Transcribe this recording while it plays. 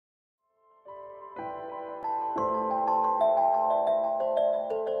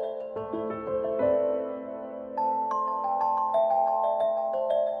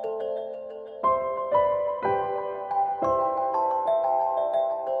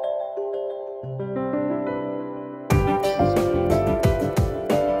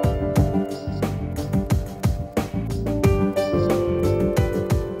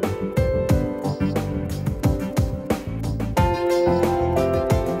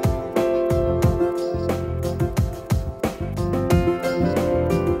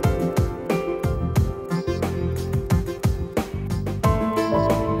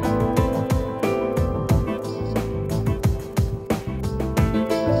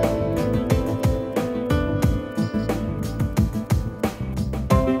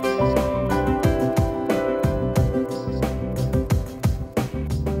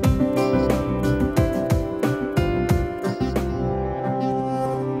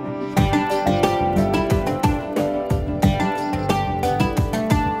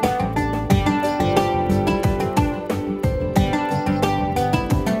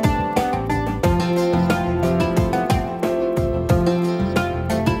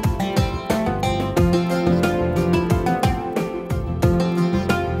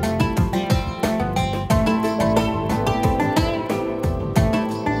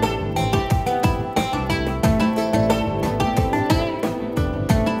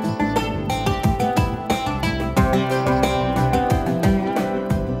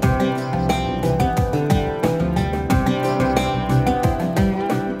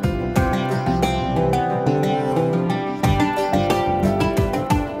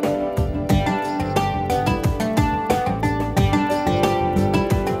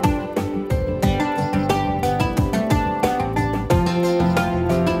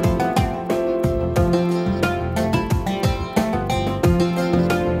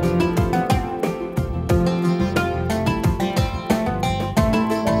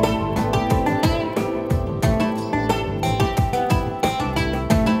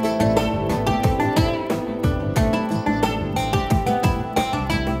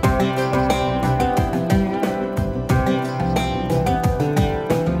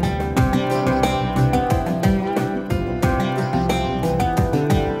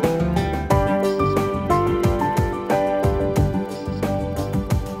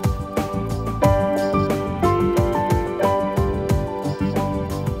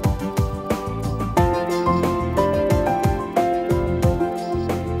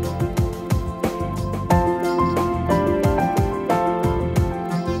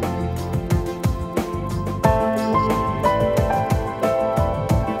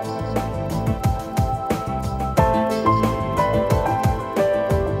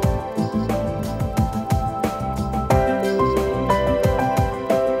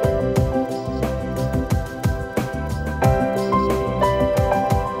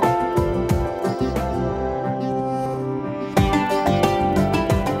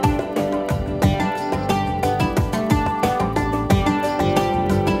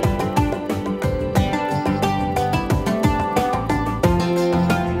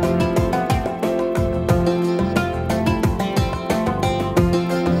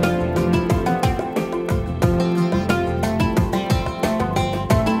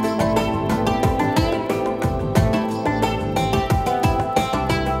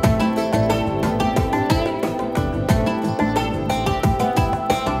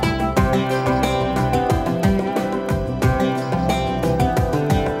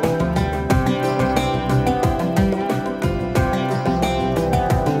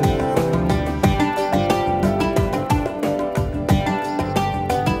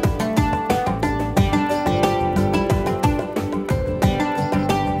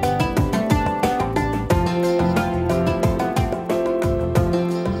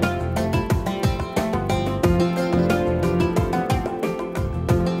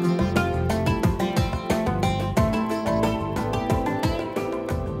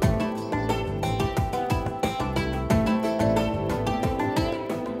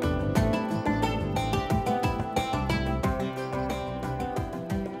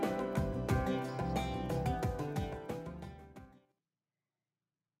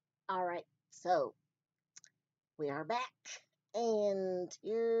All right, so we are back, and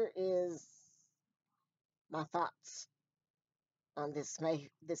here is my thoughts on this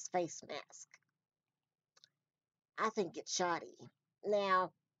face mask. I think it's shoddy.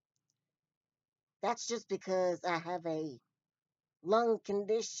 Now, that's just because I have a lung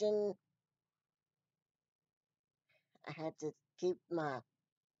condition. I had to keep my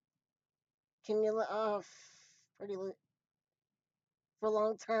cannula off for a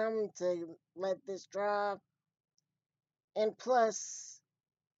long time to let this dry, and plus,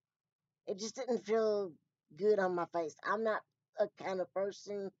 it just didn't feel good on my face. I'm not a kind of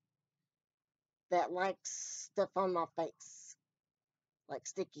person that likes stuff on my face, like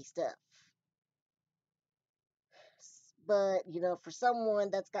sticky stuff. But, for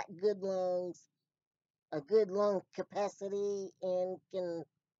someone that's got good lungs, a good lung capacity, and can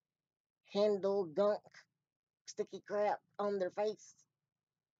handle gunk, sticky crap on their face,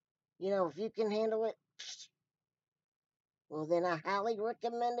 if you can handle it, well, then I highly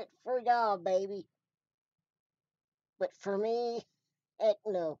recommend it for y'all, baby. But for me, heck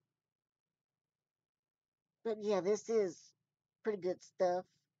no. But yeah, this is pretty good stuff.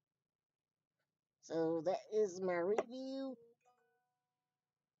 So that is my review.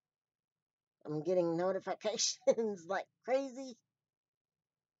 I'm getting notifications like crazy.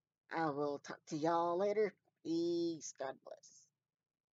 I will talk to y'all later. Peace. God bless.